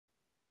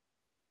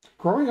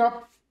growing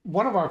up,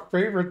 one of our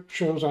favorite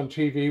shows on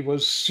TV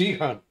was Sea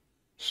Hunt,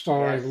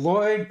 starring Yes.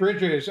 Lloyd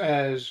Bridges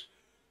as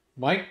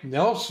Mike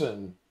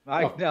Nelson.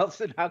 Mike Of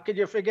Nelson. How could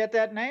you forget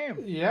that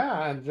name?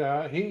 Yeah,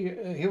 and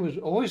he was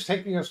always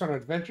taking us on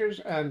adventures.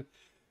 And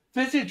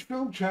Vintage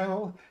Film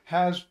Channel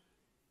has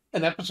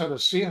an episode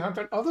of Sea Hunt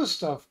and other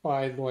stuff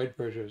by Lloyd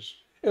Bridges.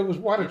 It was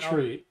what a You know,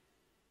 treat.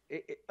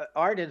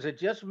 Art, is it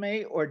just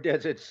me, or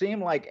does it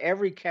seem like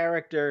every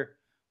character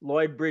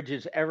Lloyd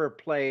Bridges ever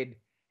played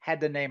had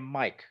the name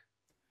Mike?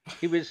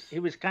 He was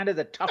kind of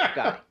the tough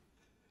guy.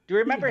 Do you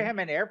remember Yeah. him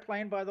in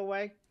Airplane, by the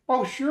way?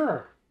 Oh,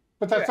 sure,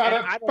 but Yeah, and I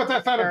don't but know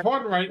that's the not character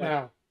important too right well.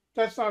 now.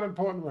 That's not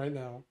important right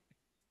now.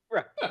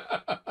 Right.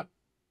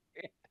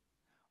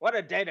 What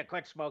a day to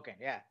quit smoking.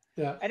 Yeah.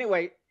 Yeah,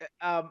 Anyway,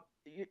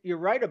 you're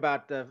right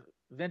about the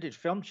Vintage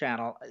Film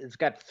Channel. It's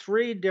got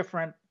three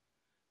different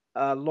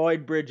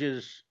Lloyd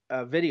Bridges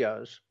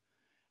videos.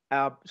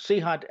 Sea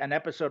Hunt, an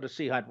episode of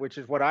Sea Hunt, which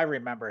is what I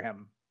remember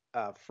him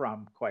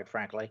from, quite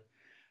frankly.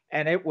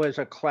 And it was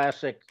a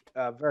classic,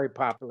 very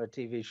popular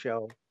TV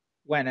show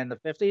when in the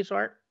 50s,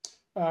 Art?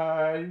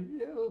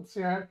 let's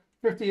see,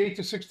 58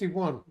 to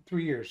 61,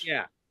 3 years.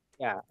 Yeah.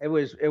 Yeah, it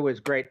was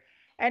great.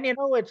 And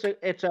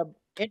it's a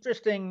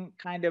interesting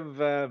kind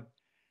of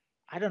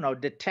I don't know,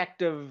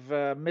 detective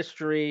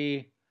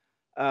mystery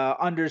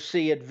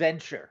undersea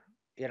adventure,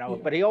 Yeah,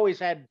 but he always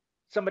had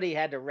somebody he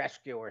had to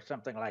rescue or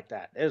something like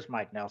that. It was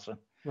Mike Nelson.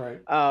 right.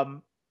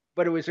 Um,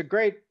 but it was a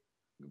great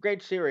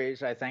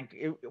series, I think.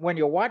 When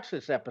you watch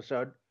this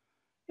episode,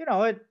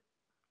 it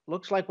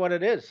looks like what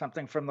it is,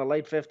 something from the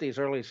late 50s,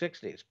 early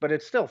 60s, but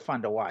it's still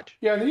fun to watch.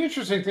 Yeah, the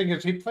interesting thing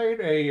is he played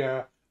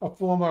a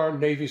former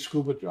Navy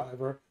scuba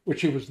diver,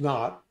 which he was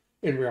not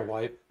in real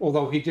life,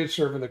 although he did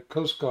serve in the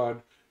Coast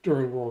Guard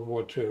during World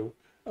War II.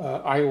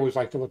 I always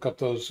like to look up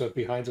those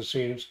behind the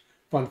scenes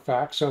fun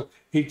facts. So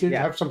he did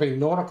Yeah. have something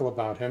nautical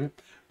about him,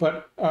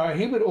 but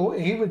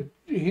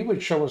he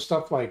would show us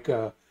stuff like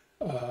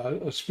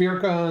spear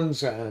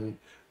guns and Yeah.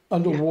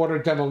 underwater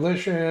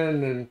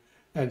demolition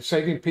and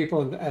saving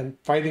people and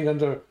fighting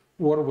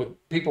underwater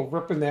with people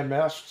ripping their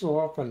masks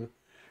off. And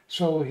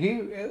so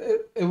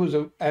it was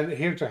and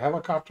here's a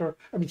helicopter.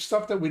 I mean,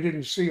 stuff that we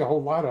didn't see a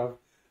whole lot of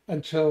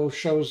until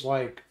shows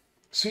like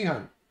Sea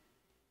Hunt.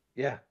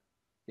 Yeah.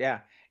 Yeah.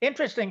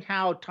 Interesting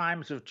how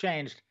times have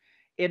changed.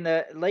 In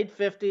the late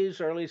 50s,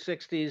 early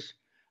 60s,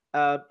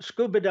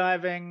 scuba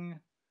diving,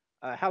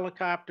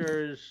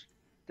 helicopters,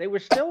 they were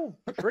still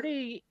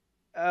pretty,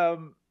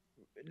 um,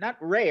 not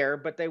rare,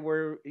 but they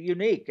were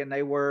unique and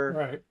they were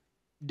Right.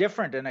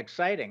 different and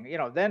exciting.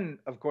 Then,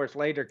 of course,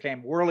 later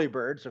came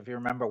whirlybirds, if you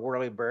remember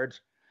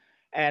whirlybirds.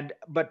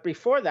 But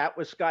before that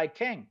was Sky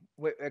King,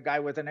 a guy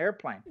with an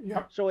airplane.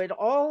 Yep. So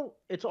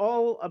it's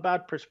all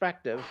about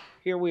perspective.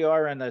 Here we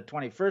are in the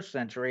 21st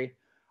century.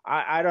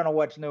 I don't know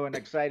what's new and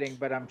exciting,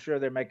 but I'm sure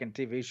they're making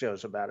TV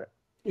shows about it.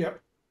 Yep.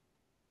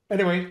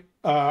 Anyway,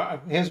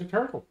 here's a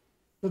turtle.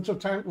 That's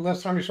the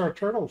last time you saw a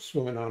turtle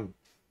swimming on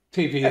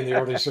TV in the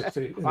early 60s,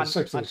 in the on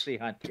 60s. Sea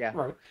Hunt, yeah.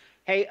 Right.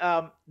 Hey,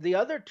 the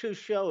other two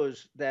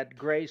shows that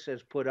Grace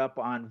has put up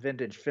on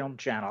Vintage Film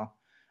Channel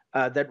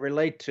that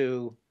relate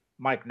to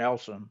Mike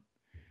Nelson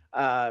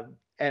uh,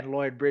 and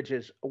Lloyd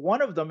Bridges.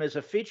 One of them is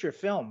a feature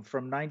film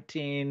from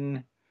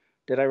 19.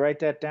 Did I write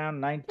that down?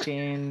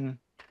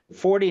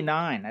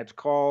 1949. It's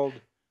called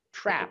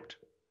Trapped,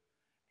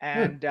 Hmm.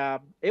 and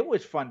it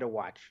was fun to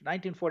watch.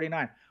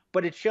 1949,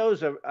 but it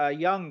shows a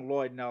young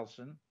Lloyd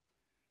Nelson,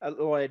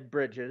 Lloyd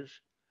Bridges,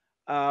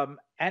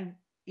 and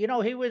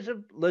he was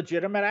a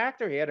legitimate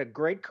actor. He had a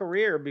great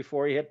career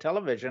before he hit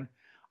television.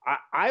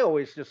 I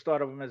always just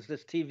thought of him as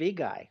this TV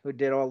guy who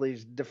did all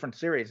these different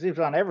series. He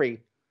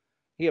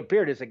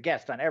appeared as a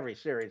guest on every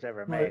series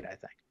ever Right. made, I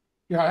think.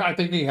 Yeah, I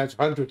think he has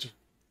hundreds of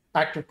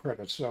actor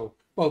credits, so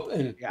both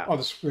in Yeah. on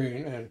the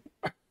screen and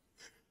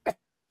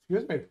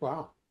excuse me,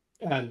 wow,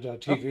 and Oh,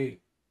 TV.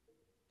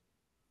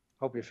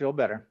 hope you feel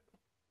better.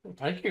 Well,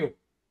 thank you.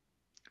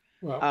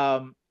 Well,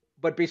 Um,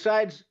 but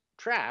besides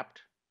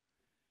Trapped,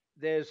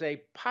 there's a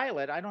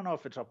pilot. I don't know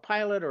if it's a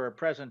pilot or a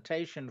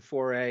presentation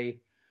for a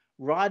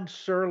Rod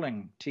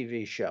Serling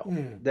TV show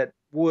hmm, that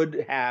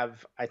would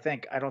have, I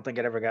don't think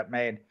it ever got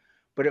made,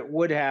 but it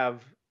would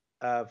have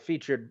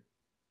featured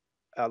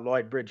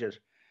Lloyd Bridges.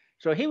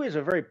 So he was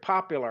a very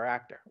popular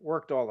actor,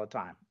 worked all the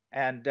time.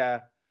 And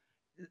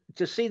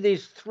to see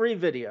these three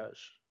videos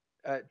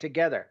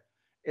together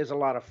is a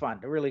lot of fun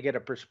to really get a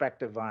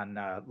perspective on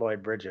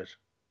Lloyd Bridges,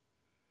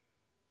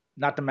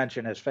 not to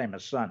mention his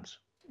famous sons.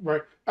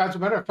 right. As a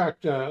matter of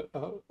fact,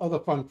 other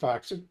fun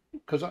facts,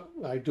 because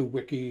I do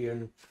wiki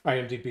and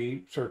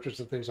IMDb searches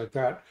and things like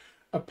that.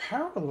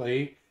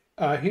 Apparently,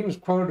 he was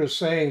quoted as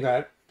saying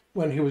that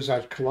when he was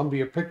at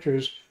Columbia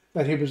Pictures,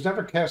 that he was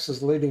never cast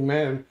as leading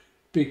man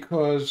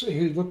because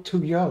he looked too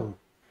young.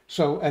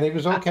 So, and he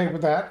was okay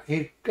with that.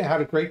 He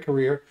had a great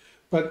career,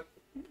 but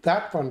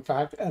that fun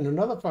fact, and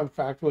another fun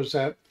fact was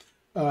that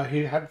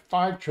he had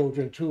five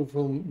children, two of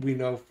whom we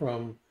know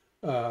from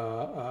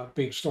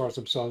being stars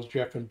themselves,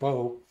 Jeff and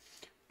Bo.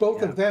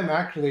 Both Yeah. of them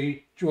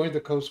actually joined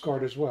the Coast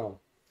Guard as well.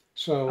 Oh,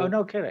 So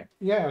no kidding.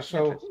 yeah,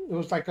 so Interesting. it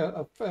was like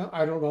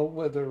I don't know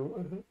whether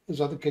his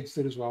other kids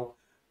did as well,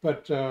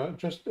 but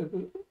just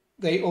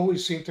they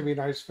always seemed to be a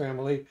nice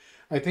family.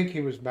 I think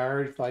he was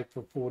married like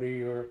for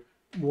 40 or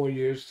more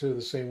years to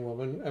the same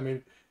woman. I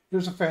mean, he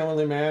was a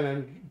family man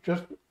and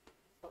just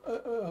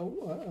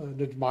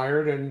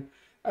admired and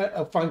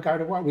a fun guy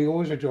to watch. We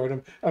always enjoyed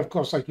him. Of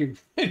course, like you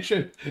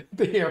mentioned,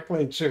 the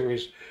airplane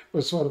series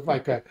was sort of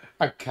like a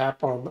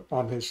cap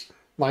on his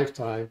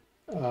lifetime.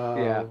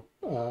 Yeah,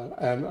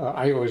 And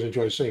I always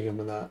enjoy seeing him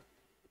in that.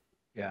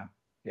 yeah,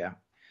 yeah.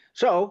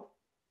 So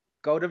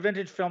go to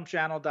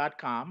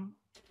vintagefilmchannel.com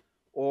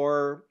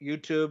or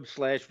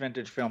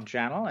YouTube/Vintage Film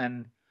Channel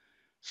and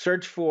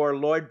search for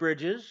Lloyd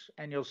Bridges,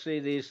 and you'll see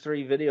these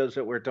 3 videos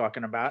that we're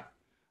talking about.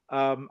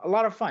 A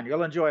lot of fun.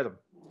 You'll enjoy them.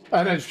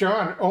 And as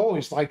John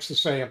always likes to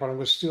say, but I'm going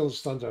to steal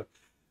his thunder,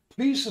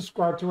 please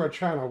subscribe to our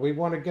channel. We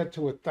want to get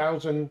to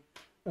 1,000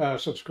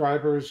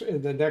 subscribers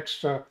in the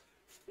next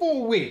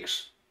 4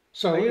 weeks.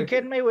 So Are you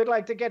kidding me? We'd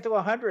like to get to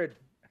 100.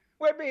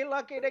 We'd be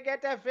lucky to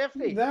get to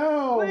 50.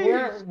 no,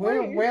 Please,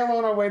 we're please. well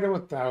on our way to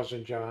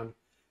 1,000, John.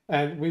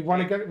 And we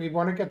want to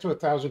get to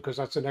 1,000 because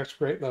that's the next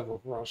great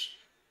level for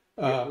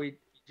us. We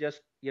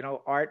just,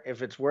 Art,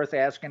 if it's worth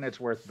asking, it's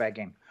worth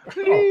begging. Oh,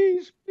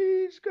 Please,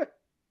 please.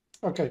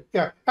 okay,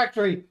 yeah.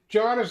 Actually,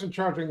 John is in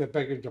charge of the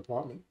begging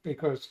department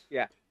because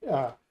Yeah.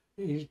 uh,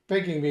 he's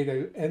begging me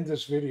to end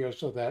this video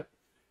so that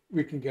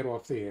we can get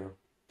off the air.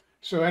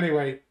 So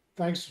anyway,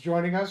 thanks for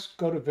joining us.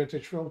 Go to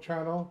Vintage Film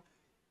Channel,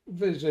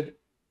 visit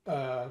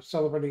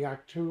Celebrating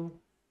Act Two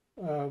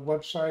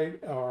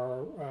website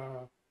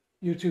or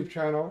YouTube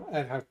channel,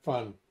 and have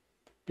fun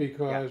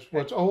because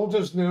what's old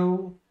is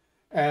new,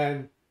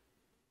 and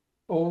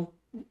old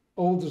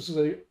is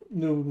the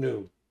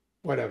new,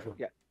 whatever.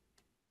 Yeah.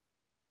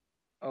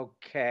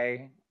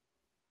 Okay.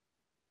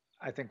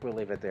 I think we'll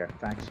leave it there.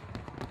 Thanks.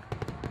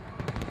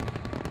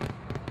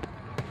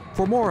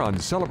 For more on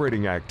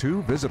Celebrating Act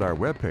Two, visit our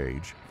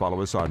webpage,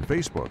 follow us on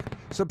Facebook,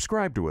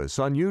 subscribe to us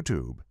on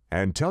YouTube,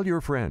 and tell your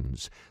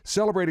friends.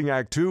 Celebrating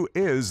Act Two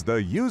is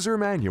the user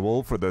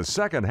manual for the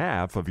second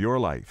half of your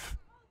life.